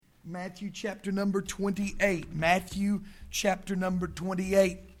Matthew chapter number 28. Matthew chapter number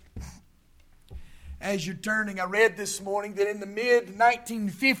 28. As you're turning, I read this morning that in the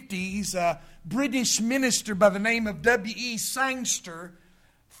mid-1950s, a British minister by the name of W.E. Sangster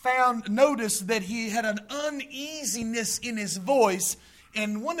noticed that he had an uneasiness in his voice,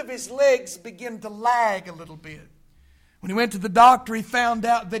 and one of his legs began to lag a little bit. When he went to the doctor, he found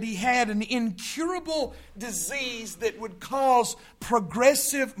out that he had an incurable disease that would cause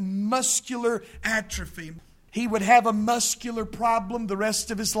progressive muscular atrophy. He would have a muscular problem the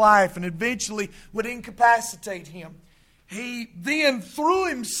rest of his life and eventually would incapacitate him. He then threw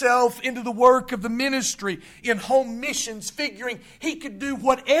himself into the work of the ministry in home missions, figuring he could do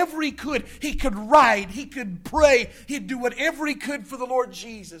whatever he could. He could write, he could pray, he'd do whatever he could for the Lord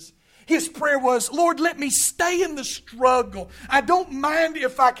Jesus. His prayer was, Lord, let me stay in the struggle. I don't mind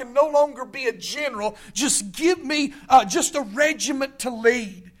if I can no longer be a general. Just give me just a regiment to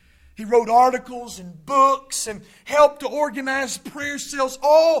lead. He wrote articles and books and helped to organize prayer cells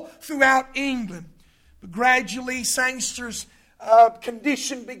all throughout England. But gradually, Sangster's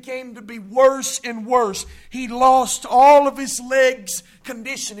condition began to be worse and worse. He lost all of his legs'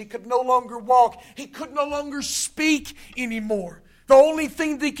 condition. He could no longer walk. He could no longer speak anymore. The only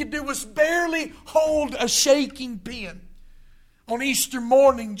thing that he could do was barely hold a shaking pen. On Easter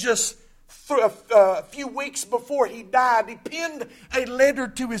morning, just a few weeks before he died, he penned a letter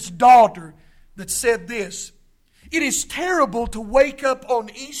to his daughter that said this: "It is terrible to wake up on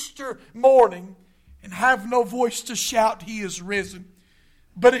Easter morning and have no voice to shout, 'He is risen.'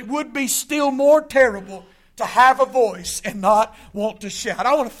 But it would be still more terrible to have a voice and not want to shout."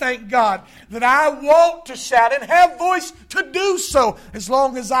 I want to thank God that I want to shout and have voice to do so. As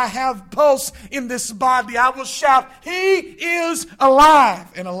long as I have pulse in this body, I will shout, "He is alive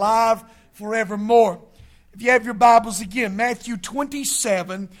and alive forevermore." If you have your Bibles again, Matthew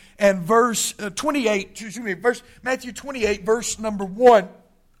 27 and verse 28, Matthew 28, verse number 1.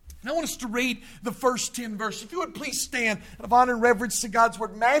 And I want us to read the first 10 verses. If you would please stand out of honor and reverence to God's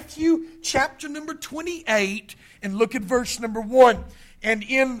Word. Matthew chapter number 28 and look at verse number 1. And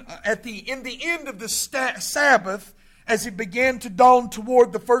in the end of the Sabbath, as it began to dawn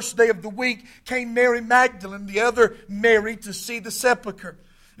toward the first day of the week, came Mary Magdalene, the other Mary, to see the sepulchre.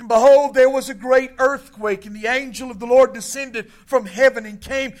 And behold, there was a great earthquake, and the angel of the Lord descended from heaven and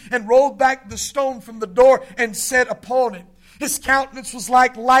came and rolled back the stone from the door and sat upon it. His countenance was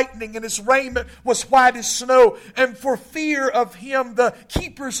like lightning, and his raiment was white as snow. And for fear of him, the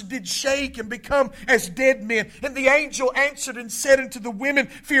keepers did shake and become as dead men. And the angel answered and said unto the women,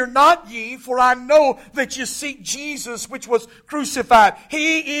 "Fear not ye, for I know that ye seek Jesus, which was crucified.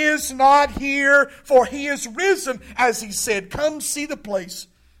 He is not here, for he is risen, as he said. Come see the place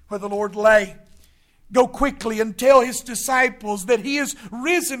where the Lord lay. Go quickly and tell his disciples that he is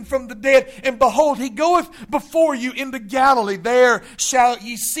risen from the dead. And behold, he goeth before you into Galilee. There shall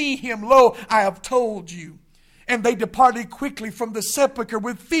ye see him. Lo, I have told you." And they departed quickly from the sepulchre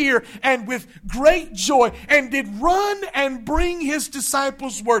with fear and with great joy, and did run and bring his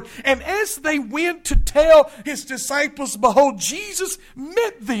disciples word. And as they went to tell his disciples, behold, Jesus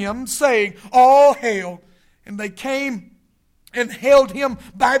met them, saying, "All hail." And they came and held him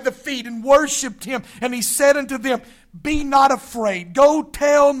by the feet and worshipped him. And he said unto them, "Be not afraid. Go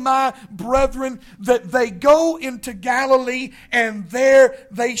tell my brethren that they go into Galilee, and there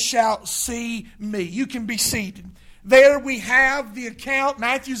they shall see me." You can be seated. There we have the account,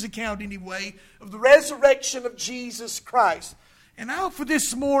 Matthew's account anyway, of the resurrection of Jesus Christ. And now for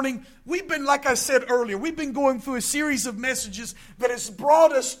this morning, we've been, like I said earlier, we've been going through a series of messages that has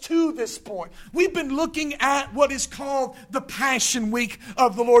brought us to this point. We've been looking at what is called the Passion Week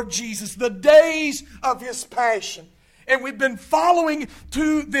of the Lord Jesus, the days of his passion. And we've been following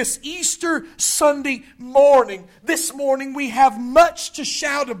to this Easter Sunday morning. This morning we have much to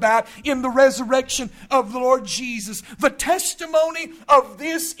shout about in the resurrection of the Lord Jesus. The testimony of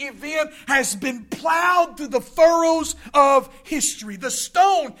this event has been plowed through the furrows of history. The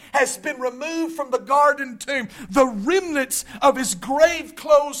stone has been removed from the garden tomb. The remnants of his grave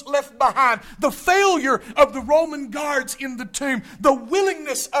clothes left behind. The failure of the Roman guards in the tomb. The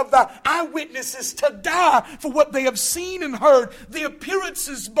willingness of the eyewitnesses to die for what they have seen and heard, the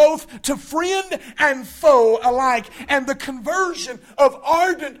appearances both to friend and foe alike, and the conversion of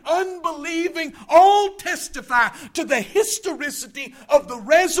ardent, unbelieving, all testify to the historicity of the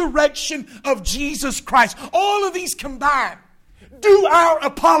resurrection of Jesus Christ. All of these combined do our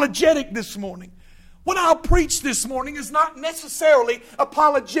apologetic this morning. What I'll preach this morning is not necessarily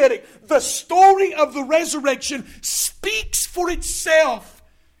apologetic. The story of the resurrection speaks for itself.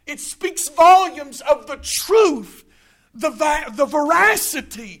 It speaks volumes of the truth, the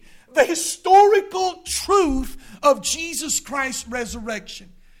veracity, the historical truth of Jesus Christ's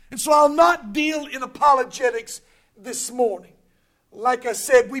resurrection. And so I'll not deal in apologetics this morning. Like I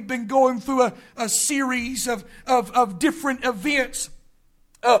said, we've been going through a series of different events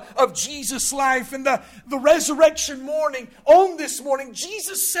of Jesus' life. And the resurrection morning, on this morning,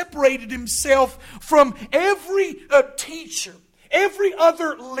 Jesus separated himself from every teacher, every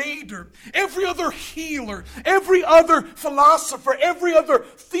other leader, every other healer, every other philosopher, every other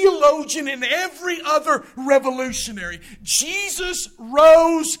theologian, and every other revolutionary. Jesus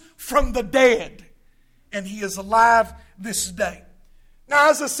rose from the dead, and he is alive this day. Now,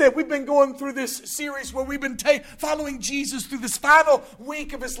 as I said, we've been going through this series where we've been following Jesus through this final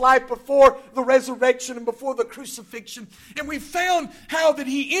week of his life before the resurrection and before the crucifixion. And we found how that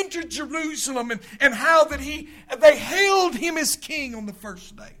he entered Jerusalem and how that they hailed him as king on the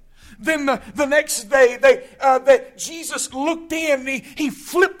first day. Then the next day, Jesus looked in and he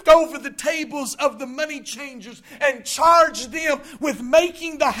flipped over the tables of the money changers and charged them with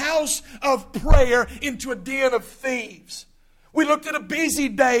making the house of prayer into a den of thieves. We looked at a busy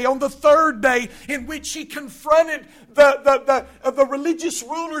day on the third day in which he confronted the religious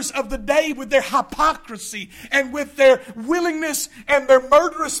rulers of the day with their hypocrisy and with their willingness and their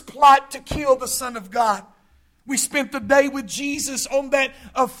murderous plot to kill the Son of God. We spent the day with Jesus on that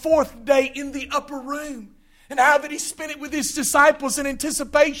fourth day in the upper room. And how that he spent it with his disciples in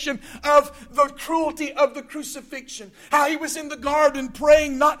anticipation of the cruelty of the crucifixion. How he was in the garden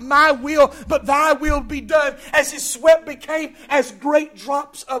praying, not my will, but thy will be done, as his sweat became as great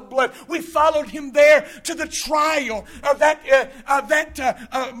drops of blood. We followed him there to the trial of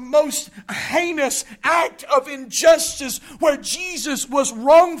that most heinous act of injustice where Jesus was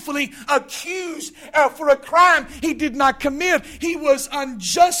wrongfully accused for a crime he did not commit. He was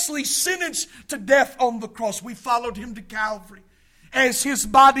unjustly sentenced to death on the cross. We followed him to Calvary as his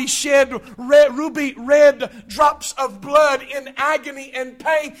body shed ruby red drops of blood in agony and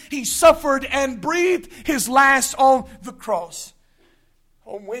pain. He suffered and breathed his last on the cross.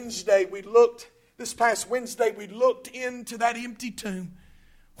 On this past Wednesday, we looked into that empty tomb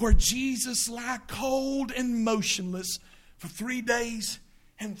where Jesus lay cold and motionless for 3 days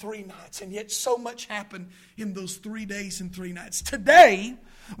and 3 nights. And yet so much happened in those 3 days and 3 nights. Today,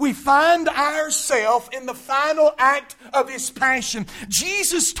 we find ourselves in the final act of his passion.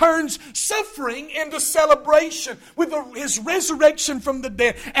 Jesus turns suffering into celebration with his resurrection from the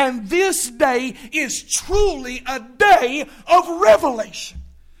dead. And this day is truly a day of revelation.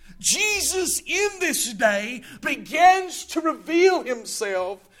 Jesus in this day begins to reveal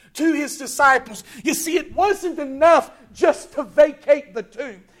himself to his disciples. You see, it wasn't enough just to vacate the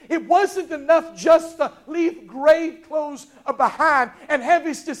tomb. It wasn't enough just to leave grave clothes behind and have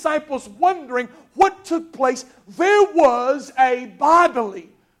his disciples wondering what took place. There was a bodily,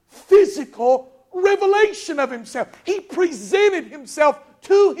 physical revelation of himself. He presented himself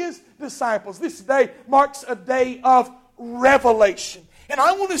to his disciples. This day marks a day of revelation. And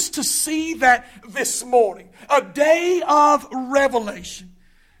I want us to see that this morning. A day of revelation.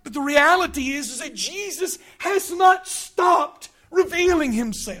 But the reality is that Jesus has not stopped revealing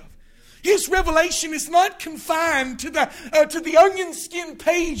himself. His revelation is not confined to the onion skin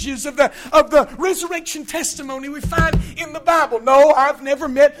pages of the resurrection testimony we find in the Bible. No, I've never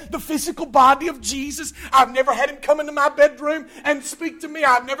met the physical body of Jesus. I've never had him come into my bedroom and speak to me.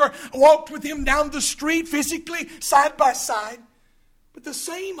 I've never walked with him down the street physically, side by side. But the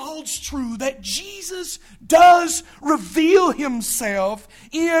same holds true that Jesus does reveal himself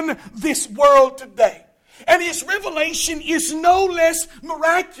in this world today. And his revelation is no less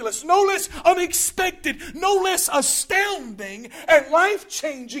miraculous, no less unexpected, no less astounding and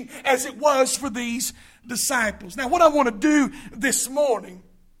life-changing as it was for these disciples. Now, what I want to do this morning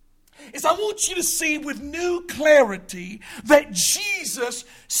is I want you to see with new clarity that Jesus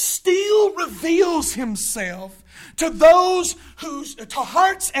still reveals himself to those to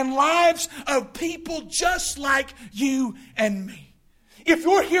hearts and lives of people just like you and me. If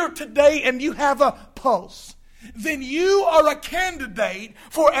you're here today and you have a pulse, then you are a candidate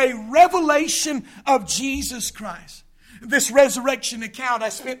for a revelation of Jesus Christ. This resurrection account I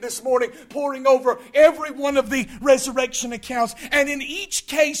spent this morning poring over every one of the resurrection accounts. And in each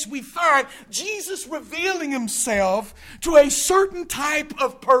case we find Jesus revealing himself to a certain type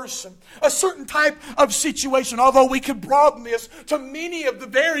of person, a certain type of situation. Although we could broaden this to many of the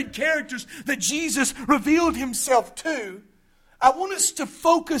varied characters that Jesus revealed himself to, I want us to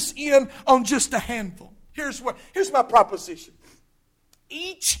focus in on just a handful. Here's my proposition.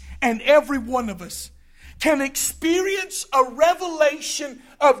 Each and every one of us can experience a revelation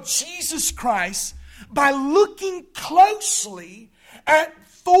of Jesus Christ by looking closely at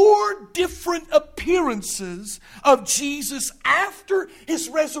 4 4 different appearances of Jesus after his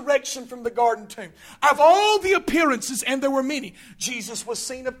resurrection from the garden tomb. Of all the appearances, and there were many, Jesus was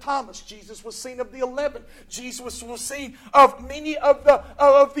seen of Thomas. Jesus was seen of the 11. Jesus was seen of many of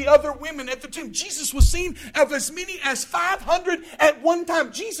the other women at the tomb. Jesus was seen of as many as 500 at one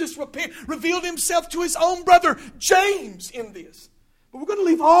time. Jesus revealed himself to his own brother James in this. But we're going to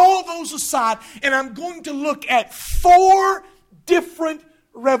leave all those aside, and I'm going to look at 4 different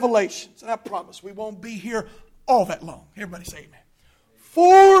revelations. And I promise we won't be here all that long. Everybody say amen.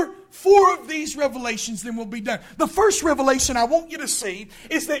 4 of these revelations, then we'll be done. The first revelation I want you to see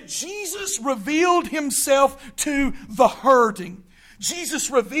is that Jesus revealed himself to the hurting. Jesus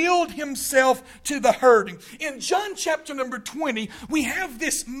revealed himself to the hurting. In John chapter number 20, we have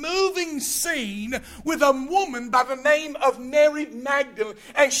this moving scene with a woman by the name of Mary Magdalene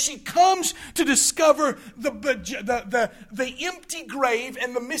as she comes to discover the empty grave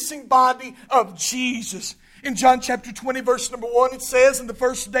and the missing body of Jesus. In John chapter 20, verse number 1, it says, "In the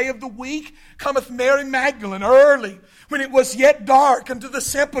first day of the week cometh Mary Magdalene early, when it was yet dark, unto the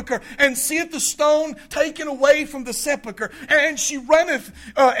sepulchre, and seeth the stone taken away from the sepulchre. And she runneth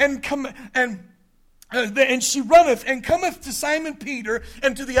and she runneth and cometh to Simon Peter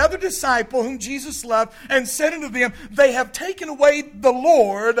and to the other disciple whom Jesus loved, and said unto them, They have taken away the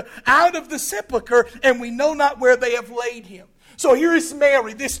Lord out of the sepulchre, and we know not where they have laid him." So here is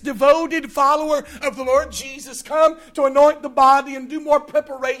Mary, this devoted follower of the Lord Jesus, come to anoint the body and do more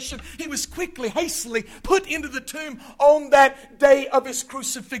preparation. He was hastily put into the tomb on that day of his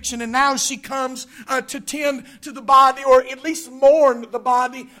crucifixion. And now she comes to tend to the body, or at least mourn the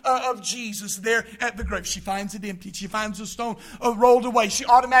body of Jesus there at the grave. She finds it empty. She finds the stone rolled away. She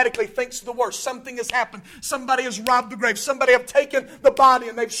automatically thinks the worst. Something has happened. Somebody has robbed the grave. Somebody have taken the body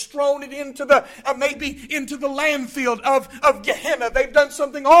and they've strewn it into the landfill of Gehenna. They've done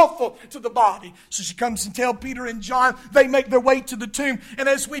something awful to the body. So she comes and tells Peter and John. They make their way to the tomb. And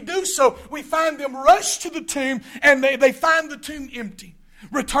as we do so, we find them rush to the tomb, and they find the tomb empty.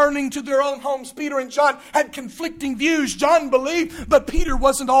 Returning to their own homes, Peter and John had conflicting views. John believed, but Peter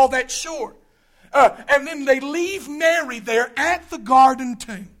wasn't all that sure. And then they leave Mary there at the garden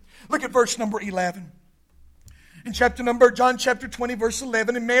tomb. Look at verse number 11. In John chapter 20, verse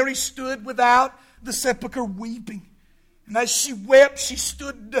 11, "And Mary stood without the sepulchre weeping. And as she wept, she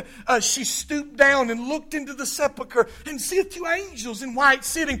stooped down and looked into the sepulchre, and seeth 2 angels in white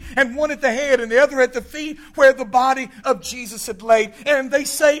sitting, and one at the head and the other at the feet, where the body of Jesus had laid. And they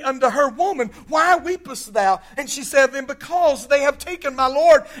say unto her, Woman, why weepest thou? And she said to them, Because they have taken my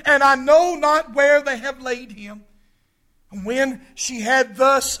Lord, and I know not where they have laid him. And when she had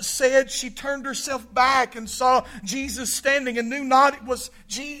thus said, she turned herself back and saw Jesus standing, and knew not it was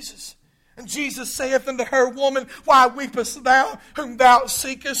Jesus. And Jesus saith unto her, Woman, why weepest thou whom thou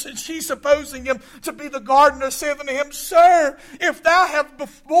seekest? And she, supposing him to be the gardener, saith unto him, Sir, if thou have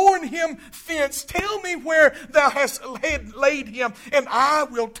borne him thence, tell me where thou hast laid him, and I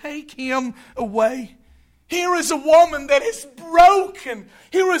will take him away. Here is a woman that is broken.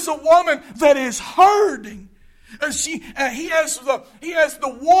 Here is a woman that is hurting. She was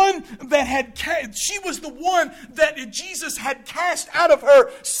the one that Jesus had cast out of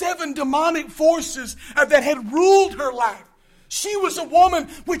her 7 demonic forces that had ruled her life. She was a woman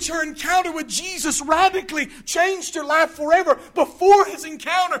which her encounter with Jesus radically changed her life forever. Before his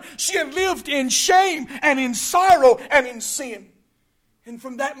encounter, she had lived in shame and in sorrow and in sin. And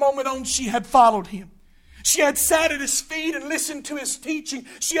from that moment on, she had followed him. She had sat at his feet and listened to his teaching.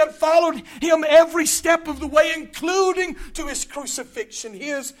 She had followed him every step of the way, including to his crucifixion.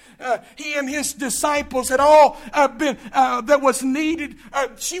 He and his disciples had all been that was needed.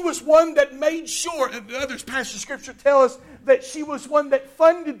 She was one that made sure. Others, Pastor Scripture tell us that she was one that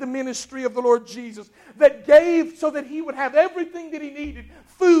funded the ministry of the Lord Jesus, that gave so that he would have everything that he needed,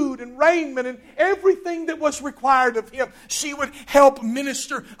 food and raiment and everything that was required of him. She would help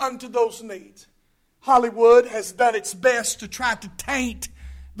minister unto those needs. Hollywood has done its best to try to taint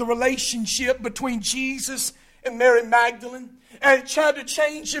the relationship between Jesus and Mary Magdalene, and tried to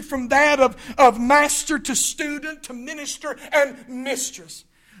change it from that of master to student to minister and mistress.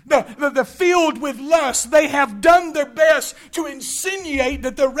 The filled with lust, they have done their best to insinuate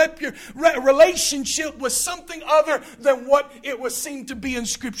that their relationship was something other than what it was seen to be in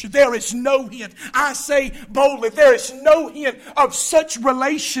Scripture. There is no hint. I say boldly, there is no hint of such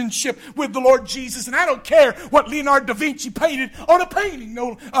relationship with the Lord Jesus. And I don't care what Leonardo da Vinci painted on a painting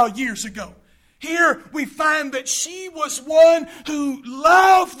years ago. Here we find that she was one who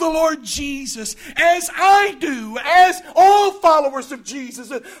loved the Lord Jesus, as I do, as all followers of Jesus.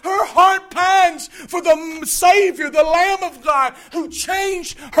 Her heart pines for the Savior, the Lamb of God, who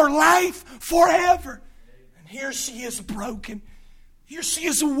changed her life forever. And here she is broken. Here she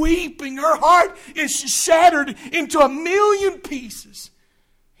is weeping. Her heart is shattered into 1,000,000 pieces.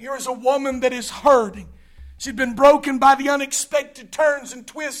 Here is a woman that is hurting. She'd been broken by the unexpected turns and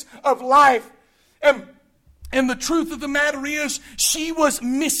twists of life. And the truth of the matter is, she was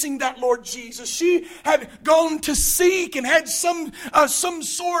missing that Lord Jesus. She had gone to seek and had some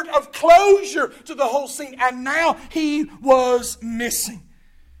sort of closure to the whole scene. And now He was missing.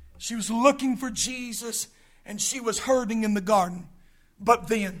 She was looking for Jesus, and she was hurting in the garden. But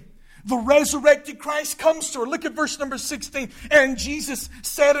then the resurrected Christ comes to her. Look at verse number 16. And Jesus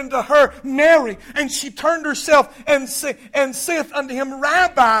said unto her, Mary. And she turned herself and saith unto him,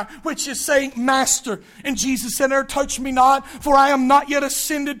 Rabbi, which is saying, Master. And Jesus said unto her, Touch me not, for I am not yet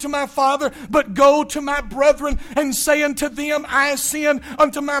ascended to my Father, but go to my brethren and say unto them, I ascend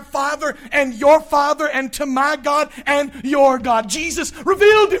unto my Father and your Father, and to my God and your God. Jesus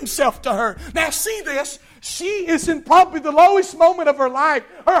revealed Himself to her. Now see this. She is in probably the lowest moment of her life.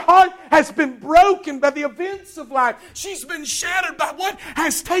 Her heart has been broken by the events of life. She's been shattered by what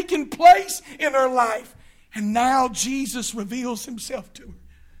has taken place in her life. And now Jesus reveals Himself to her.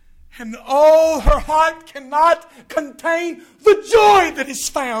 And her heart cannot contain the joy that is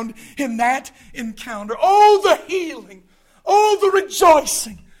found in that encounter. Oh, the healing. Oh, the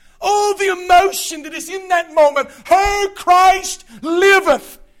rejoicing. Oh, the emotion that is in that moment. Her Christ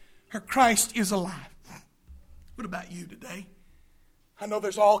liveth. Her Christ is alive. What about you today? I know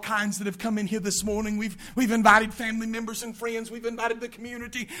there's all kinds that have come in here this morning. We've invited family members and friends. We've invited the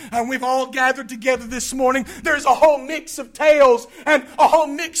community. And we've all gathered together this morning. There's a whole mix of tales and a whole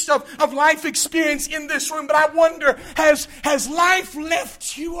mix of life experience in this room. But I wonder, has life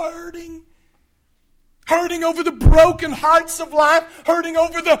left you hurting? Hurting over the broken hearts of life, hurting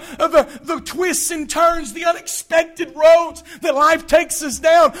over the twists and turns, the unexpected roads that life takes us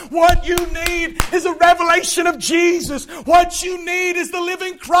down. What you need is a revelation of Jesus. What you need is the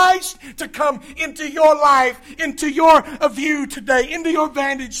living Christ to come into your life, into your view today, into your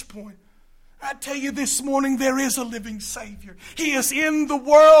vantage point. I tell you this morning, there is a living Savior. He is in the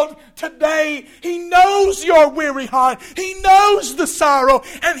world today. He knows your weary heart. He knows the sorrow.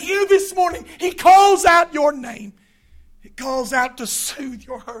 And here this morning, He calls out your name. He calls out to soothe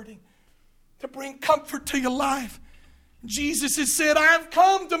your hurting, to bring comfort to your life. Jesus has said, I've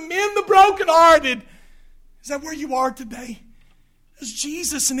come to mend the brokenhearted. Is that where you are today? Does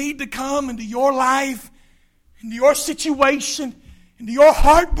Jesus need to come into your life, into your situation, into your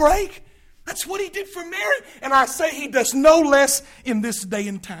heartbreak? That's what He did for Mary. And I say He does no less in this day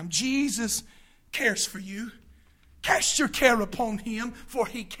and time. Jesus cares for you. Cast your care upon Him, for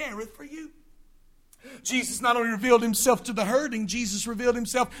He careth for you. Jesus not only revealed Himself to the hurting, Jesus revealed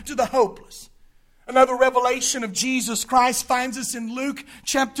Himself to the hopeless. Another revelation of Jesus Christ finds us in Luke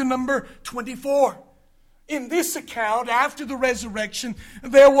chapter number 24. In this account, after the resurrection,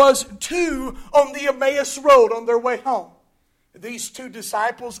 there was two on the Emmaus road on their way home. These two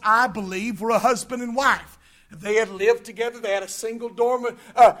disciples, I believe, were a husband and wife. They had lived together. They had a single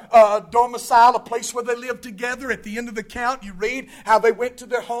domicile, a place where they lived together. At the end of the account, you read how they went to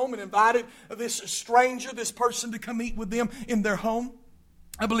their home and invited this stranger, this person, to come eat with them in their home.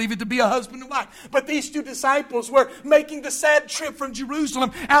 I believe it to be a husband and wife. But these two disciples were making the sad trip from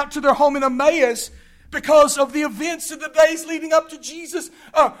Jerusalem out to their home in Emmaus because of the events of the days leading up to Jesus'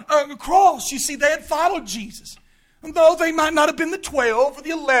 cross. You see, they had followed Jesus. And though they might not have been the 12 or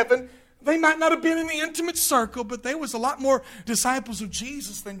the 11, they might not have been in the intimate circle, but there was a lot more disciples of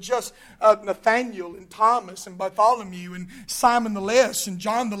Jesus than just Nathaniel and Thomas and Bartholomew and Simon the Less and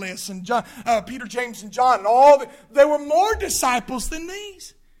John the Less and Peter, James, and John. And there were more disciples than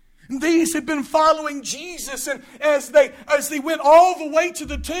these. And these had been following Jesus, and as they went all the way to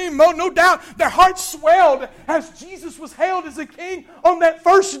the tomb, no doubt their hearts swelled as Jesus was hailed as a king on that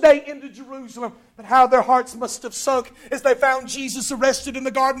first day into Jerusalem. But how their hearts must have sunk as they found Jesus arrested in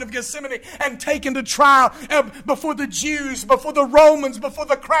the Garden of Gethsemane and taken to trial before the Jews, before the Romans, before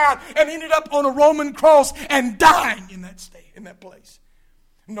the crowd, and ended up on a Roman cross and dying in that place.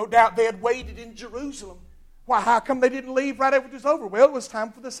 No doubt they had waited in Jerusalem. Why, how come they didn't leave right after it was over? Well, it was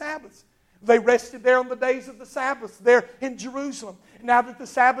time for the Sabbath. They rested there on the days of the Sabbath there in Jerusalem. Now that the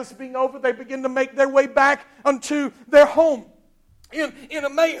Sabbath being over, they begin to make their way back unto their home in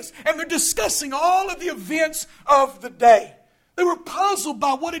Emmaus. And they're discussing all of the events of the day. They were puzzled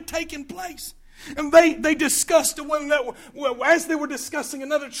by what had taken place. And they discussed as they were discussing,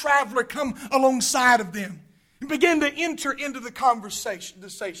 another traveler come alongside of them and began to enter into the conversation.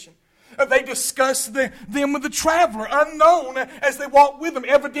 They discussed them with the traveler, unknown as they walked with them.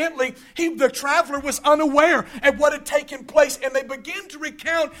 Evidently, the traveler was unaware of what had taken place, and they began to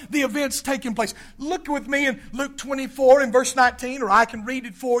recount the events taking place. Look with me in Luke 24 and verse 19, or I can read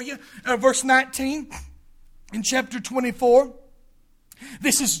it for you. Verse 19 in chapter 24.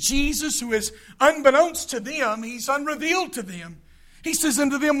 This is Jesus who is unbeknownst to them. He's unrevealed to them. He says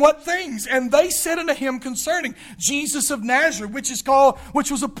unto them, what things? And they said unto him concerning Jesus of Nazareth, which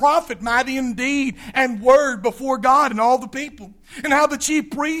was a prophet, mighty in deed and word before God and all the people. And how the chief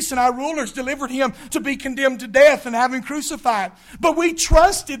priests and our rulers delivered him to be condemned to death and have him crucified. But we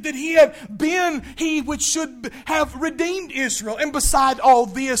trusted that he had been he which should have redeemed Israel. And beside all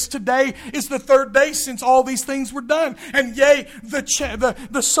this, today is the third day since all these things were done. And yea,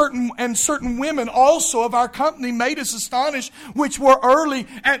 the certain women also of our company made us astonished, which were early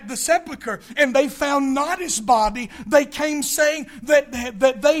at the sepulchre. And they found not his body. They came saying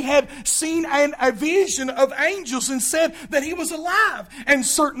that they had seen a vision of angels, and said that he was alive. And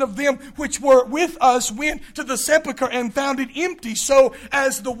certain of them which were with us went to the sepulchre and found it empty, so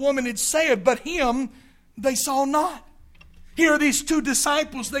as the woman had said, but him they saw not. Here are these two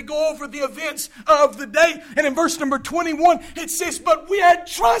disciples. They go over the events of the day. And in verse number 21, it says, but we had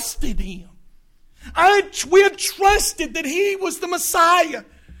trusted him. We had trusted that he was the Messiah,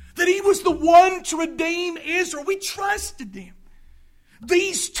 that he was the one to redeem Israel. We trusted him.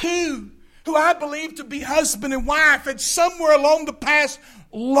 These two, who I believe to be husband and wife, had somewhere along the path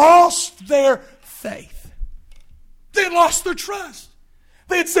lost their faith. They had lost their trust.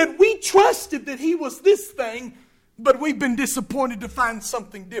 They had said, we trusted that he was this thing, but we've been disappointed to find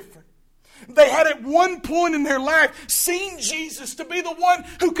something different. They had at one point in their life seen Jesus to be the one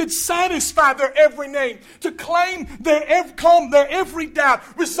who could satisfy their every need, to calm their every doubt,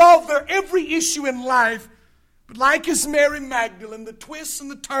 resolve their every issue in life. But like as Mary Magdalene, the twists and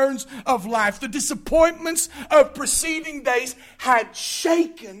the turns of life, the disappointments of preceding days had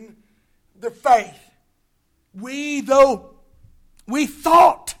shaken their faith. We thought he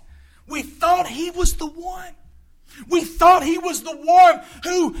was the one. We thought he was the one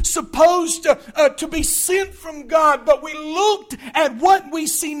who supposed to be sent from God, but we looked at what we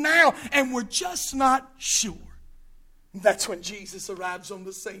see now and we're just not sure. That's when Jesus arrives on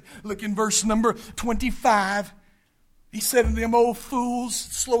the scene. Look in verse number 25. He said to them, O fools,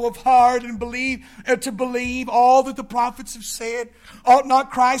 slow of heart and to believe all that the prophets have said. Ought not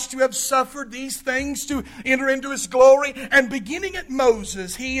Christ to have suffered these things to enter into his glory? And beginning at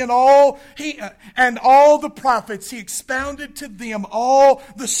Moses, and all the prophets, he expounded to them all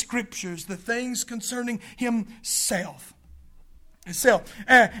the scriptures, the things concerning himself.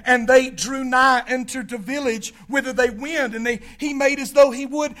 And they drew nigh unto the village whither they went, and he made as though he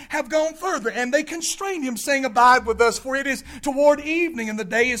would have gone further. And they constrained him, saying, Abide with us, for it is toward evening, and the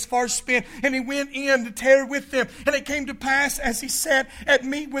day is far spent. And he went in to tarry with them. And it came to pass, as he sat at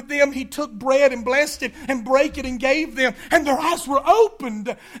meat with them, he took bread and blessed it, and brake it, and gave them. And their eyes were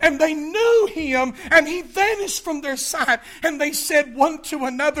opened, and they knew him, and he vanished from their sight. And they said one to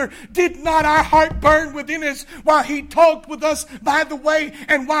another, Did not our heart burn within us while he talked with us by the way,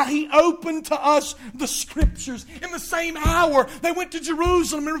 and while he opened to us the scriptures? In the same hour, they went to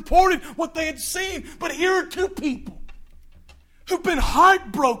Jerusalem and reported what they had seen. But here are two people who've been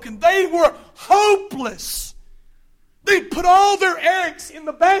heartbroken. They were hopeless. They put all their eggs in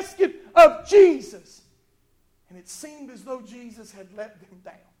the basket of Jesus. And it seemed as though Jesus had let them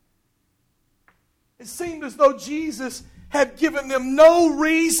down. It seemed as though Jesus had given them no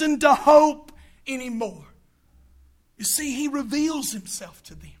reason to hope anymore. You see, he reveals himself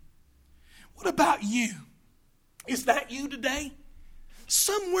to them. What about you? Is that you today?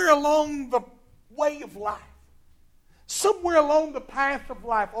 Somewhere along the way of life, somewhere along the path of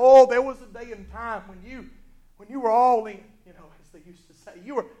life, there was a day and time when you were all in, as they used to say.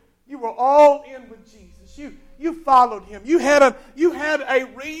 You were all in with Jesus. You followed him. You had a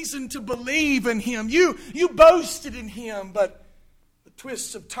reason to believe in him. You boasted in him, but the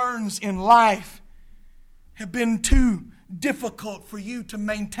twists of turns in life have been too difficult for you to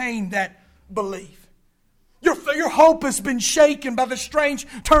maintain that belief. Your hope has been shaken by the strange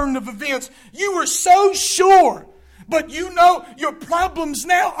turn of events. You were so sure, but your problems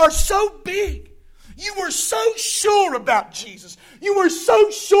now are so big. You were so sure about Jesus. You were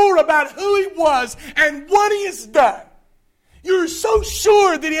so sure about who he was and what he has done. You were so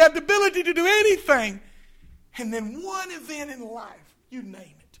sure that he had the ability to do anything. And then one event in life, you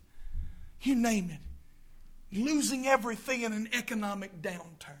name it, losing everything in an economic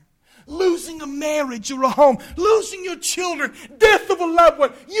downturn, losing a marriage or a home, losing your children, death of a loved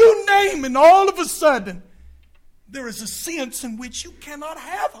one, you name it, and all of a sudden, there is a sense in which you cannot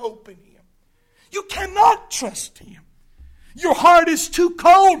have hope in Him. You cannot trust Him. Your heart is too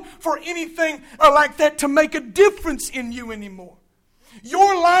cold for anything like that to make a difference in you anymore.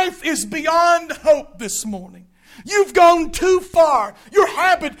 Your life is beyond hope this morning. You've gone too far. Your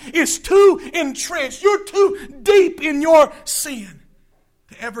habit is too entrenched. You're too deep in your sin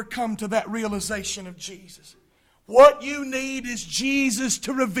to ever come to that realization of Jesus. What you need is Jesus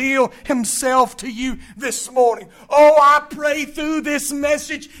to reveal Himself to you this morning. Oh, I pray through this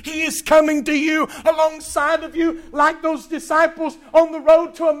message, He is coming to you alongside of you like those disciples on the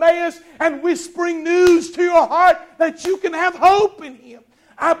road to Emmaus and whispering news to your heart that you can have hope in Him.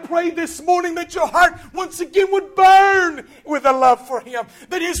 I pray this morning that your heart once again would burn with a love for Him,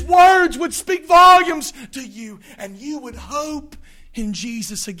 that His words would speak volumes to you, and you would hope in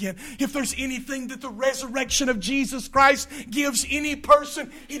Jesus again. If there's anything that the resurrection of Jesus Christ gives any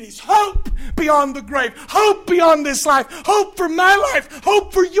person, it is hope beyond the grave, hope beyond this life, hope for my life,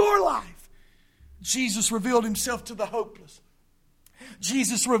 hope for your life. Jesus revealed Himself to the hopeless.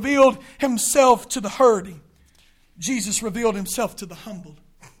 Jesus revealed Himself to the hurting. Jesus revealed Himself to the humbled.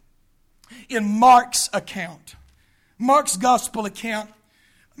 In Mark's account, Mark's gospel account,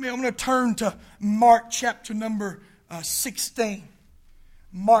 I'm going to turn to Mark chapter number 16.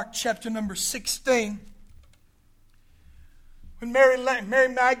 Mark chapter number 16. When Mary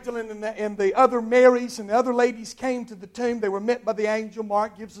Magdalene and the other Marys and the other ladies came to the tomb, they were met by the angel.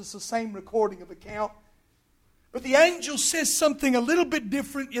 Mark gives us the same recording of account. But the angel says something a little bit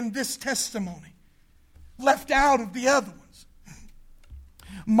different in this testimony, left out of the other ones.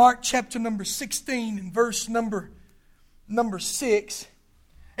 Mark chapter number 16 and verse number 6.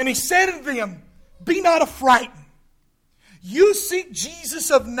 And He said to them, "Be not affrighted. You seek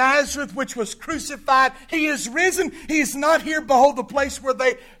Jesus of Nazareth, which was crucified. He is risen. He is not here. Behold, the place where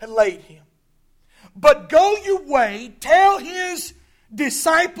they had laid Him. But go your way, tell His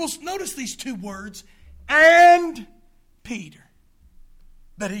disciples," notice these two words, "and Peter,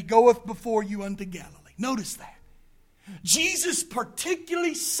 that He goeth before you unto Galilee." Notice that. Jesus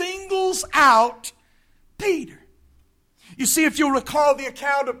particularly singles out Peter. You see, if you'll recall the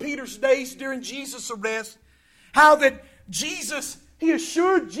account of Peter's days during Jesus' arrest, how that Jesus, He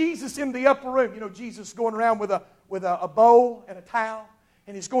assured Jesus in the upper room. You know, Jesus going around with a bowl and a towel,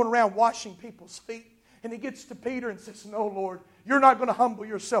 and He's going around washing people's feet. And He gets to Peter and says, "No, Lord, you're not going to humble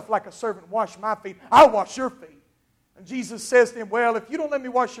yourself like a servant and wash my feet. I'll wash your feet." And Jesus says to him, "Well, if you don't let me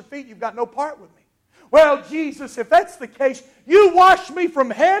wash your feet, you've got no part with me." "Well, Jesus, if that's the case, you wash me from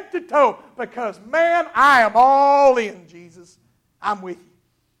head to toe, because, man, I am all in, Jesus. I'm with you.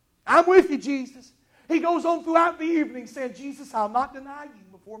 I'm with you, Jesus." He goes on throughout the evening saying, "Jesus, I'll not deny you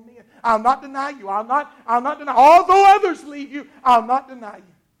before men. I'll not deny you. I'll not deny. Although others leave you, I'll not deny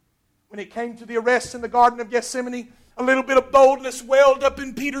you." When it came to the arrest in the Garden of Gethsemane, a little bit of boldness welled up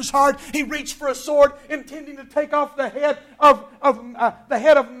in Peter's heart. He reached for a sword, intending to take off the head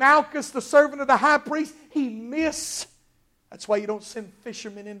of Malchus, the servant of the high priest. He missed. That's why you don't send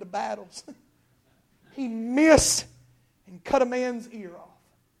fishermen into battles. He missed and cut a man's ear off.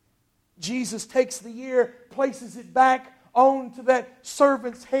 Jesus takes the ear, places it back onto that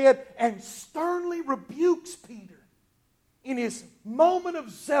servant's head, and sternly rebukes Peter. In his moment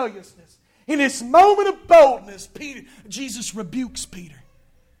of zealousness, in his moment of boldness, Jesus rebukes Peter.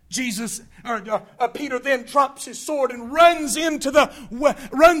 Peter then drops his sword and runs into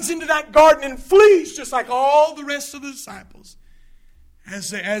that garden and flees, just like all the rest of the disciples.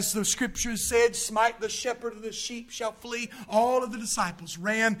 As the scriptures said, "Smite the shepherd of the sheep shall flee." All of the disciples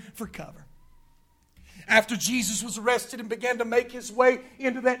ran for cover. After Jesus was arrested and began to make his way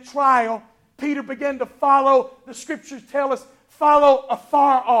into that trial, Peter began to follow, the scriptures tell us, follow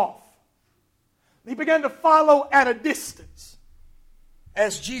afar off. He began to follow at a distance.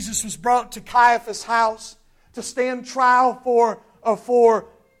 As Jesus was brought to Caiaphas' house to stand trial for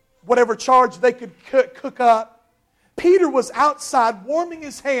whatever charge they could cook up, Peter was outside warming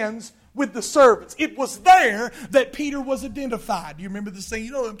his hands with the servants. It was there that Peter was identified. Do you remember this thing?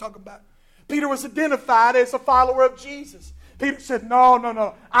 You know what I'm talking about. Peter was identified as a follower of Jesus. Peter said,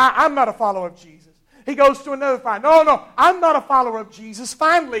 No, I'm not a follower of Jesus. He goes to another fight. No, I'm not a follower of Jesus.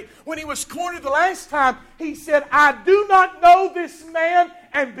 Finally, when he was cornered the last time, he said, "I do not know this man,"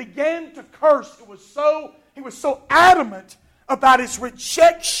 and began to curse. He was so adamant about his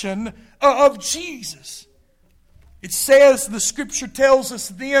rejection of Jesus. It says, the scripture tells us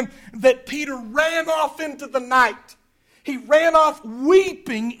then, that Peter ran off into the night. He ran off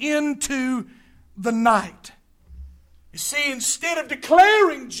weeping into the night. You see, instead of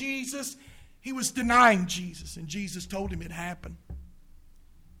declaring Jesus, he was denying Jesus. And Jesus told him it happened.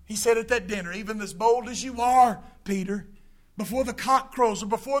 He said at that dinner, even as bold as you are, Peter, before the cock crows or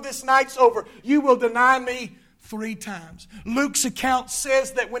before this night's over, you will deny me 3 times. Luke's account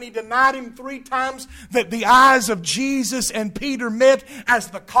says that when he denied him 3 times, that the eyes of Jesus and Peter met as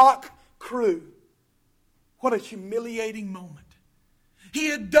the cock crew. What a humiliating moment. He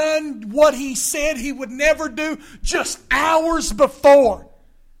had done what he said he would never do just hours before.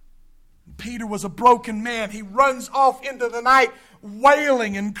 Peter was a broken man. He runs off into the night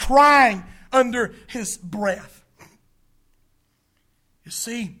wailing and crying under his breath. You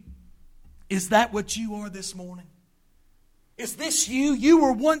see, is that what you are this morning? Is this you? You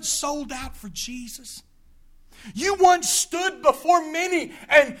were once sold out for Jesus. You once stood before many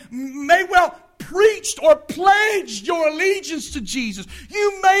and may well preached or pledged your allegiance to Jesus.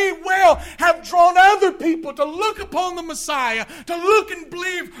 You may well have drawn other people to look upon the Messiah, to look and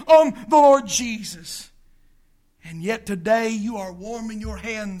believe on the Lord Jesus. And yet today you are warming your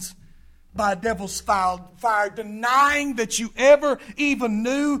hands by a devil's fire, denying that you ever even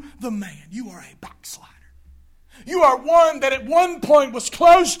knew the man. You are a backslider. You are one that at one point was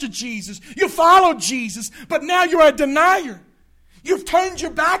close to Jesus. You followed Jesus, but now you're a denier. You've turned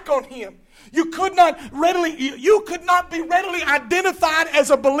your back on Him. You could not be readily identified as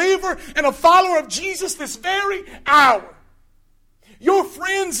a believer and a follower of Jesus this very hour. Your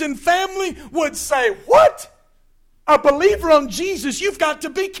friends and family would say, "What? A believer on Jesus? You've got to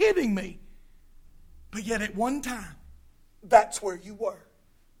be kidding me." But yet at one time, that's where you were.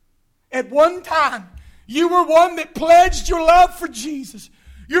 At one time, you were one that pledged your love for Jesus.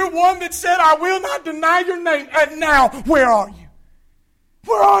 You're one that said, "I will not deny your name." And now, where are you?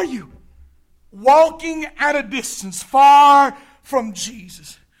 Where are you? Walking at a distance, far from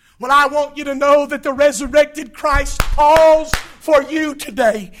Jesus. Well, I want you to know that the resurrected Christ calls for you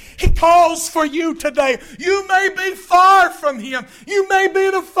today. He calls for you today. You may be far from Him. You may be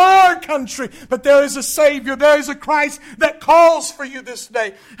in a far country, but there is a Savior. There is a Christ that calls for you this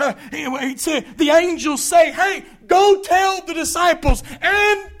day. The angels say, "Hey, go tell the disciples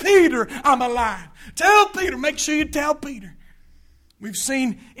and Peter I'm alive." Tell Peter. Make sure you tell Peter. We've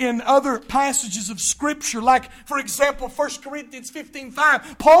seen in other passages of Scripture, like, for example, 1 Corinthians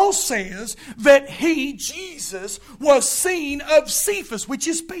 15:5, Paul says that he, Jesus, was seen of Cephas, which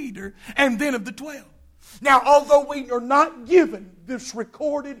is Peter, and then of the 12. Now, although we are not given this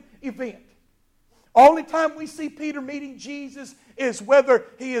recorded event, only time we see Peter meeting Jesus is whether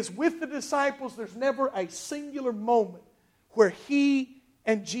he is with the disciples. There's never a singular moment where he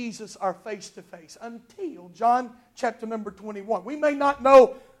and Jesus are face to face until John chapter number 21. We may not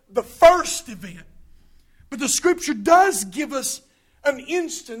know the first event, but the Scripture does give us an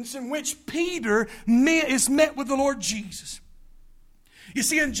instance in which Peter is met with the Lord Jesus. You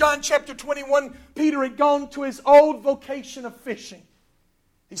see, in John chapter 21, Peter had gone to his old vocation of fishing.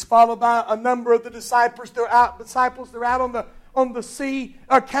 He's followed by a number of the disciples. They're out on the sea,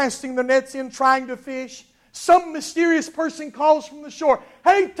 casting their nets in, trying to fish. Some mysterious person calls from the shore,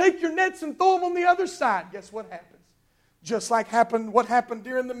 "Hey, take your nets and throw them on the other side." Guess what happens? Just like what happened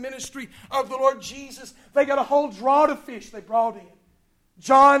during the ministry of the Lord Jesus. They got a whole draught of fish they brought in.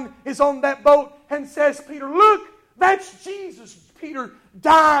 John is on that boat and says, "Peter, look, that's Jesus." Peter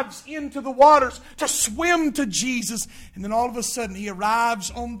dives into the waters to swim to Jesus. And then all of a sudden he arrives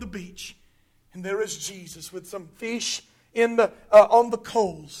on the beach. And there is Jesus with some fish on the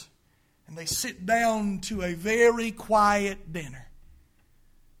coals. And they sit down to a very quiet dinner.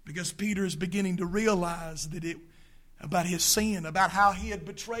 Because Peter is beginning to realize about his sin, about how he had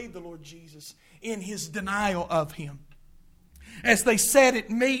betrayed the Lord Jesus in his denial of Him. As they sat at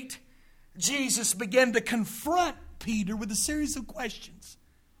meat, Jesus began to confront Peter with a series of questions.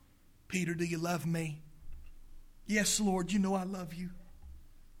 "Peter, do you love me?" "Yes, Lord, you know I love you."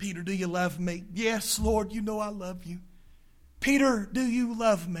 "Peter, do you love me?" "Yes, Lord, you know I love you." "Peter, do you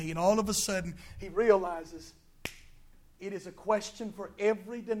love me?" And all of a sudden, he realizes it is a question for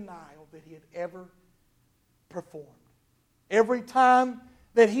every denial that he had ever performed. Every time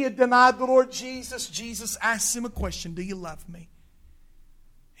that he had denied the Lord Jesus, Jesus asks him a question, "Do you love me?"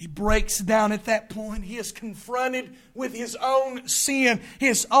 He breaks down at that point. He is confronted with his own sin,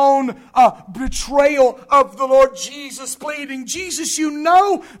 his own betrayal of the Lord Jesus, pleading, "Jesus, you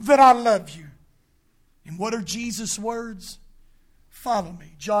know that I love you." And what are Jesus' words? Follow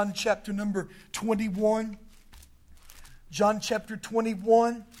me. John chapter number 21. John chapter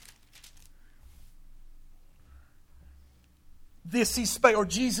 21. This he spake, or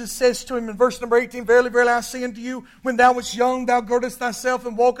Jesus says to him in verse number 18, Verily, verily, I say unto you, when thou wast young, thou girdest thyself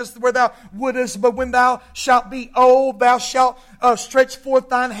and walkest where thou wouldest. But when thou shalt be old, thou shalt stretch forth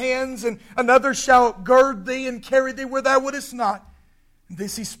thine hands, and another shall gird thee and carry thee where thou wouldest not. And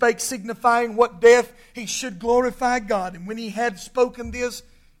this he spake, signifying what death he should glorify God. And when he had spoken this,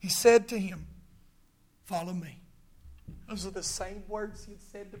 he said to him, Follow me. Those are the same words he had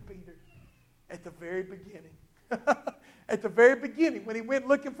said to Peter at the very beginning. At the very beginning, when he went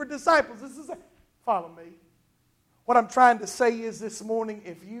looking for disciples, this is follow me. What I'm trying to say is this morning,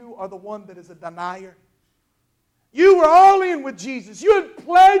 if you are the one that is a denier, you were all in with Jesus. You had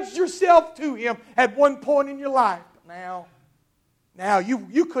pledged yourself to Him at one point in your life. But now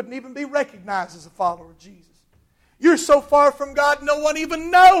you couldn't even be recognized as a follower of Jesus. You're so far from God, no one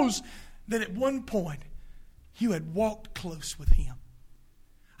even knows that at one point you had walked close with Him.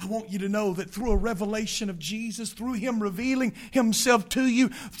 I want you to know that through a revelation of Jesus, through Him revealing Himself to you,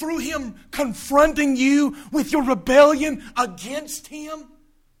 through Him confronting you with your rebellion against Him,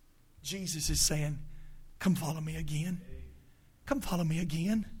 Jesus is saying, Come follow me again. Come follow me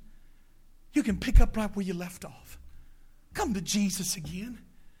again. You can pick up right where you left off. Come to Jesus again.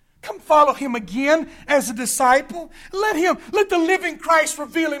 Come follow Him again as a disciple. Let the living Christ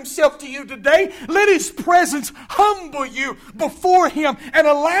reveal Himself to you today. Let His presence humble you before Him and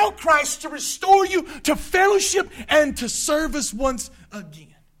allow Christ to restore you to fellowship and to service once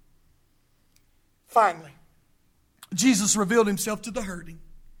again. Finally, Jesus revealed Himself to the hurting.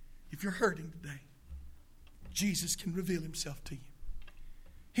 If you're hurting today, Jesus can reveal Himself to you.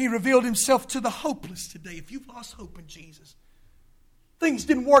 He revealed Himself to the hopeless today. If you've lost hope in Jesus, things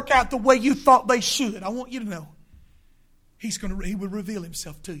didn't work out the way you thought they should, I want you to know He will reveal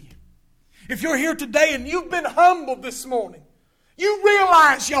Himself to you. If you're here today and you've been humbled this morning, you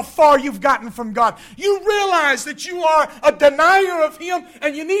realize how far you've gotten from God. You realize that you are a denier of Him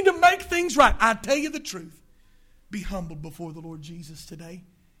and you need to make things right. I tell you the truth. Be humbled before the Lord Jesus today.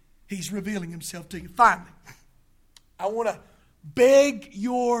 He's revealing Himself to you. Finally, I want to beg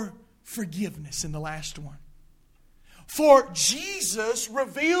your forgiveness in the last one. For Jesus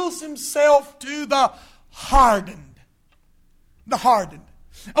reveals Himself to the hardened. The hardened.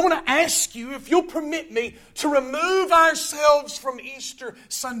 I want to ask you, if you'll permit me, to remove ourselves from Easter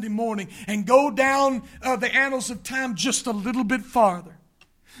Sunday morning and go down the annals of time just a little bit farther.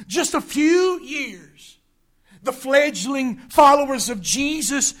 Just a few years. The fledgling followers of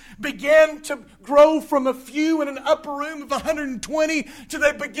Jesus began to grow from a few in an upper room of 120 to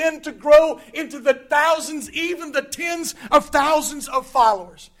they began to grow into the thousands, even the tens of thousands of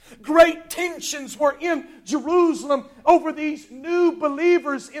followers. Great tensions were in Jerusalem over these new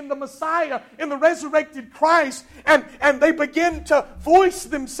believers in the Messiah, in the resurrected Christ. And they began to voice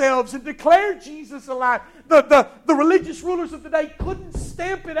themselves and declare Jesus alive. The religious rulers of the day couldn't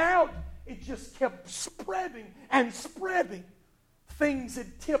stamp it out. It just kept spreading and spreading. Things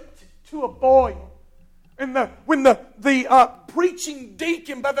had tipped to a boil. And when the preaching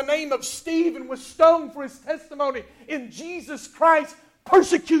deacon by the name of Stephen was stoned for his testimony in Jesus Christ,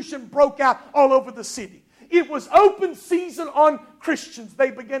 persecution broke out all over the city. It was open season on Christians.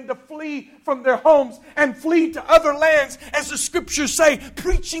 They began to flee from their homes and flee to other lands, as the Scriptures say,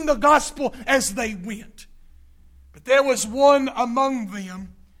 preaching the gospel as they went. But there was one among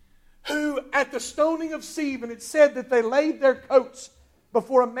them who, at the stoning of Stephen, it said that they laid their coats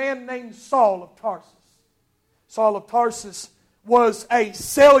before a man named Saul of Tarsus. Saul of Tarsus was a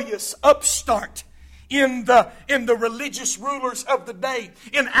zealous upstart in the religious rulers of the day.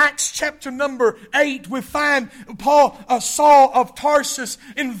 In Acts chapter number 8, we find Saul of Tarsus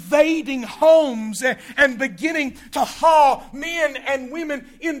invading homes and beginning to haul men and women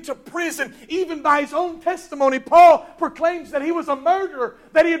into prison. Even by his own testimony, Paul proclaims that he was a murderer,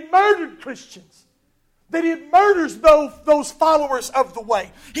 that he had murdered Christians, that he had murdered those followers of the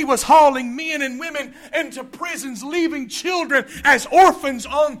way. He was hauling men and women into prisons, leaving children as orphans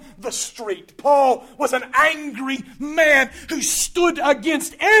on the street. Paul was an angry man who stood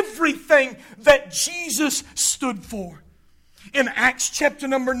against everything that Jesus stood for. In Acts chapter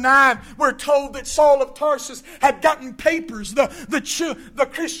number 9, we're told that Saul of Tarsus had gotten papers. The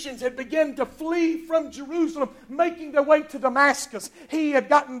Christians had begun to flee from Jerusalem, making their way to Damascus. He had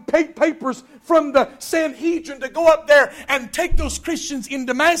gotten papers from the Sanhedrin to go up there and take those Christians in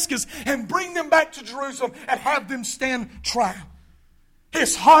Damascus and bring them back to Jerusalem and have them stand trial.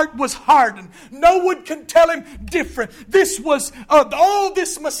 His heart was hardened. No one can tell him different. This was, all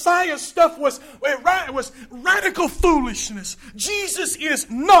this Messiah stuff was radical foolishness. Jesus is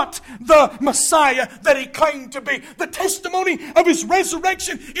not the Messiah that He claimed to be. The testimony of His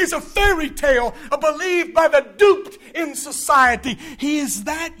resurrection is a fairy tale believed by the duped in society. Is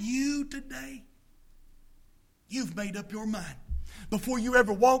that you today? You've made up your mind. Before you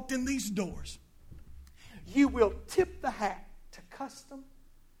ever walked in these doors, you will tip the hat to custom.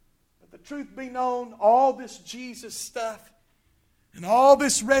 But the truth be known, all this Jesus stuff and all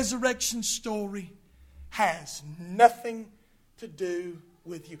this resurrection story has nothing to do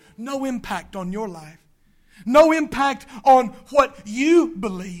with you. No impact on your life. No impact on what you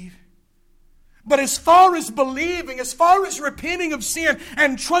believe. But as far as believing, as far as repenting of sin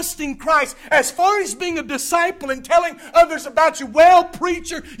and trusting Christ, as far as being a disciple and telling others about you, well,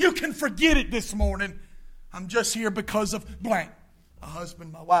 preacher, you can forget it this morning. I'm just here because of blank. My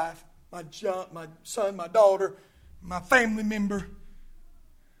husband, my wife, my son, my daughter, my family member.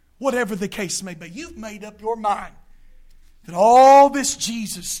 Whatever the case may be. You've made up your mind that all this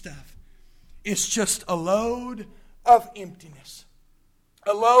Jesus stuff is just a load of emptiness.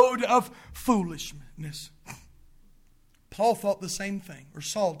 A load of foolishness. Paul thought the same thing, or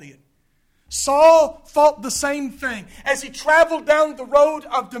Saul did. Saul thought the same thing as he traveled down the road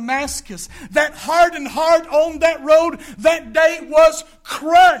of Damascus. That hardened heart on that road that day was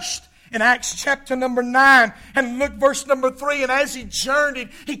crushed. In Acts chapter number 9 and look verse number 3, and as he journeyed,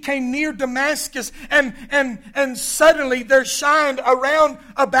 he came near Damascus, and suddenly there shined around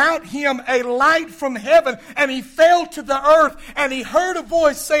about him a light from heaven, and he fell to the earth, and he heard a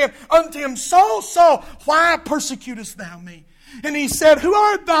voice saying unto him, Saul, Saul, why persecutest thou me? And he said, Who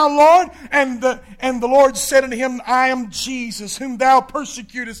art thou, Lord? And the Lord said unto him, I am Jesus, whom thou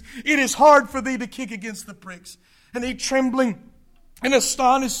persecutest. It is hard for thee to kick against the pricks. And he, trembling and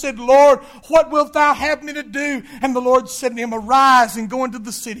astonished, said, Lord, what wilt thou have me to do? And the Lord said to him, Arise and go into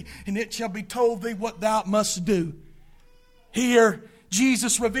the city, and it shall be told thee what thou must do. Here,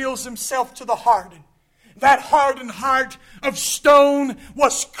 Jesus reveals Himself to the hardened. That hardened heart of stone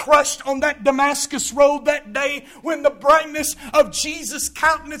was crushed on that Damascus road that day when the brightness of Jesus'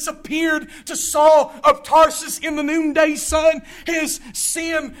 countenance appeared to Saul of Tarsus in the noonday sun. His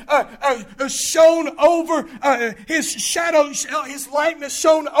sin shone over, his shadow, his likeness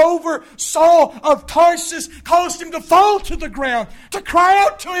shone over Saul of Tarsus, caused him to fall to the ground, to cry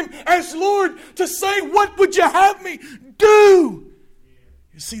out to Him as Lord, to say, What would you have me do?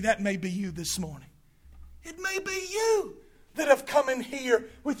 You see, that may be you this morning. It may be you that have come in here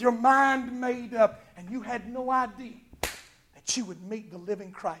with your mind made up and you had no idea that you would meet the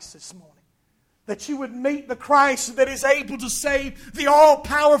living Christ this morning. That you would meet the Christ that is able to save, the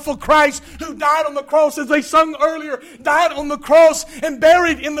all-powerful Christ who died on the cross, as they sung earlier, died on the cross and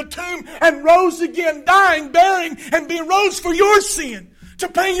buried in the tomb and rose again, dying, burying, and being rose for your sin. To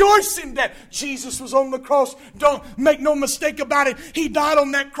pay your sin debt. Jesus was on the cross. Don't make no mistake about it. He died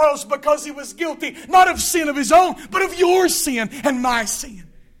on that cross because He was guilty, not of sin of His own, but of your sin and my sin.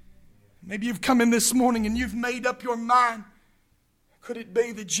 Maybe you've come in this morning and you've made up your mind. Could it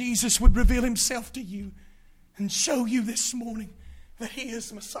be that Jesus would reveal Himself to you and show you this morning that He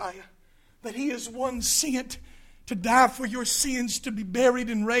is Messiah, that He is one sent to die for your sins, to be buried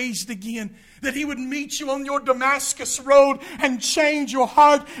and raised again, that He would meet you on your Damascus road and change your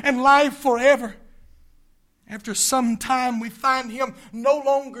heart and life forever. After some time, we find Him no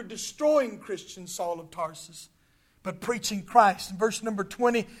longer destroying Christian Saul of Tarsus, but preaching Christ. In verse number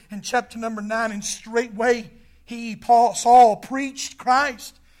 20 in chapter number 9, and straightway Saul preached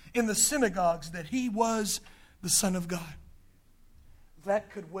Christ in the synagogues, that He was the Son of God.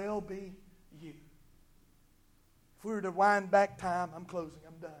 That could well be you. If we were to wind back time, I'm closing,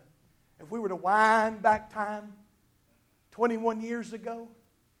 I'm done. If we were to wind back time 21 years ago,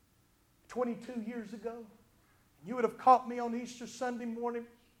 22 years ago, and you would have caught me on Easter Sunday morning,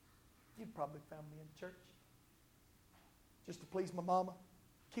 you'd probably found me in church. Just to please my mama,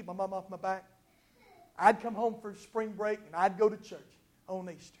 keep my mama off my back. I'd come home for spring break and I'd go to church on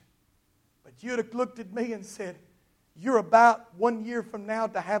Easter. But you'd have looked at me and said, You're about 1 year from now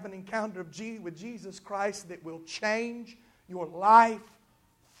to have an encounter with Jesus Christ that will change your life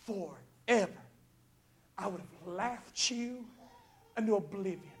forever. I would have laughed you into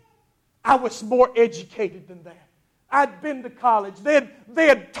oblivion. I was more educated than that. I'd been to college. They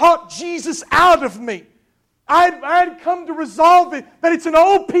had taught Jesus out of me. I'd come to resolve it that it's an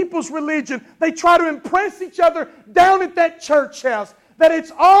old people's religion. They try to impress each other down at that church house. That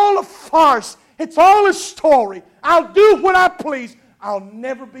it's all a farce. It's all a story. I'll do what I please. I'll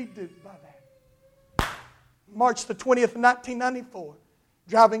never be duped by that. March the 20th, 1994.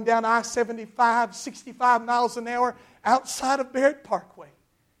 driving down I-75, 65 miles an hour outside of Barrett Parkway.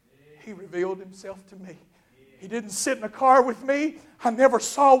 He revealed Himself to me. He didn't sit in a car with me. I never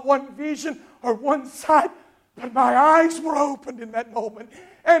saw one vision or one sight, but my eyes were opened in that moment.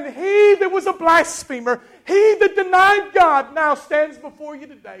 And he that was a blasphemer, he that denied God, now stands before you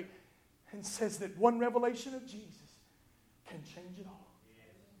today and says that one revelation of Jesus can change it all.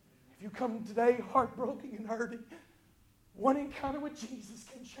 If you come today heartbroken and hurting, one encounter with Jesus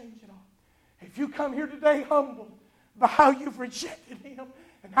can change it all. If you come here today humbled by how you've rejected Him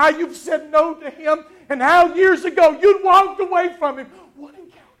and how you've said no to Him and how years ago you'd walked away from Him, one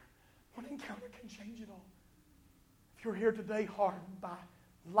encounter can change it all. If you're here today hardened by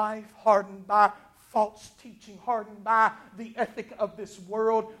life, hardened by false teaching, hardened by the ethic of this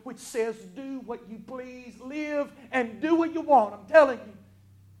world, which says do what you please, live and do what you want, I'm telling you,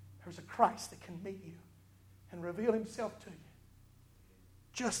 there's a Christ that can meet you and reveal Himself to you.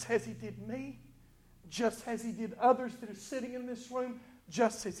 Just as He did me, just as He did others that are sitting in this room,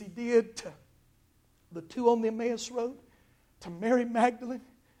 just as He did to the two on the Emmaus Road, to Mary Magdalene,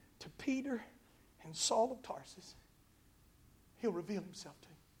 to Peter, and Saul of Tarsus. He'll reveal Himself to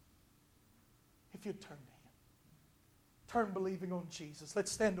you. If you'd turn to Him. Turn believing on Jesus.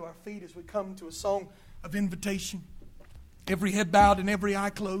 Let's stand to our feet as we come to a song of invitation. Every head bowed and every eye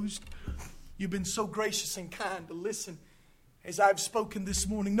closed. You've been so gracious and kind to listen as I've spoken this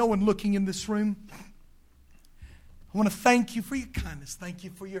morning. No one looking in this room. I want to thank you for your kindness. Thank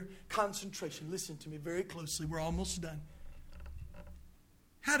you for your concentration. Listen to me very closely. We're almost done.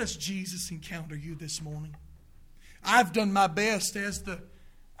 How does Jesus encounter you this morning? I've done my best as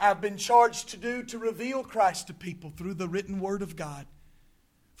I've been charged to do to reveal Christ to people through the written Word of God.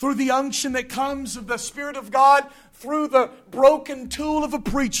 Through the unction that comes of the Spirit of God, through the broken tool of a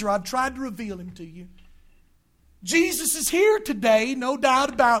preacher, I've tried to reveal Him to you. Jesus is here today, no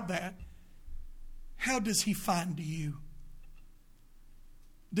doubt about that. How does He find you?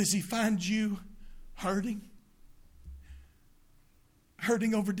 Does He find you hurting?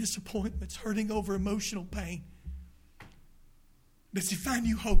 Hurting over disappointments, hurting over emotional pain? Does He find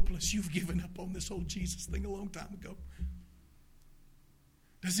you hopeless? You've given up on this whole Jesus thing a long time ago.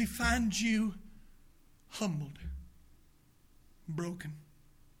 Does He find you humbled, broken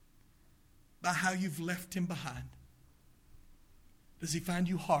by how you've left Him behind? Does He find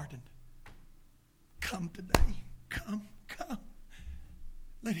you hardened? Come today. Come.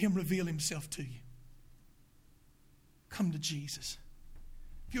 Let Him reveal Himself to you. Come to Jesus.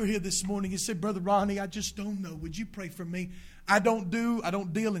 If you're here this morning and said, Brother Ronnie, I just don't know. Would you pray for me? I don't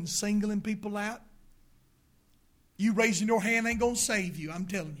deal in singling people out. You raising your hand ain't going to save you, I'm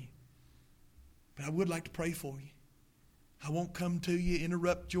telling you. But I would like to pray for you. I won't come to you,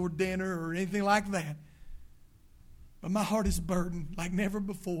 interrupt your dinner or anything like that. But my heart is burdened like never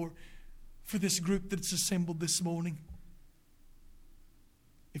before for this group that's assembled this morning.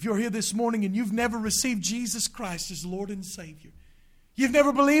 If you're here this morning and you've never received Jesus Christ as Lord and Savior, you've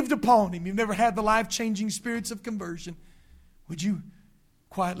never believed upon Him, you've never had the life-changing spirits of conversion, would you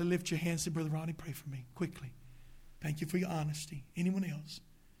quietly lift your hand and say, Brother Ronnie, pray for me quickly. Thank you for your honesty. Anyone else?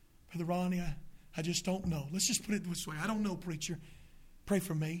 Brother Ronnie, I just don't know. Let's just put it this way. I don't know, preacher. Pray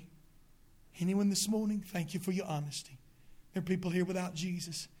for me. Anyone this morning? Thank you for your honesty. There are people here without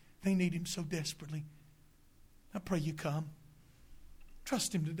Jesus. They need Him so desperately. I pray you come.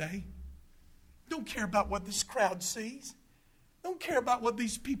 Trust Him today. Don't care about what this crowd sees. Don't care about what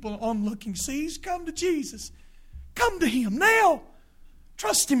these people onlooking sees. Come to Jesus. Come to Him now.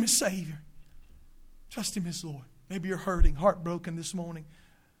 Trust Him as Savior. Trust Him as Lord. Maybe you're hurting, heartbroken this morning.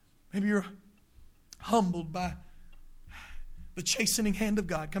 Maybe you're humbled by the chastening hand of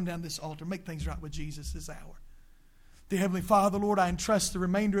God. Come down to this altar. Make things right with Jesus this hour. Dear Heavenly Father, Lord, I entrust the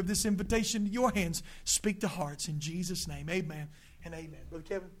remainder of this invitation to your hands. Speak to hearts in Jesus' name. Amen and amen. Brother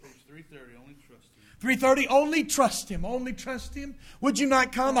Kevin? Verse 3:30, only trust Him. 3:30, only trust Him. Only trust Him. Would you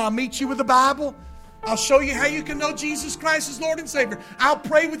not come? I'll meet you with the Bible. I'll show you how you can know Jesus Christ as Lord and Savior. I'll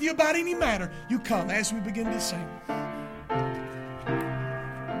pray with you about any matter. You come as we begin to sing.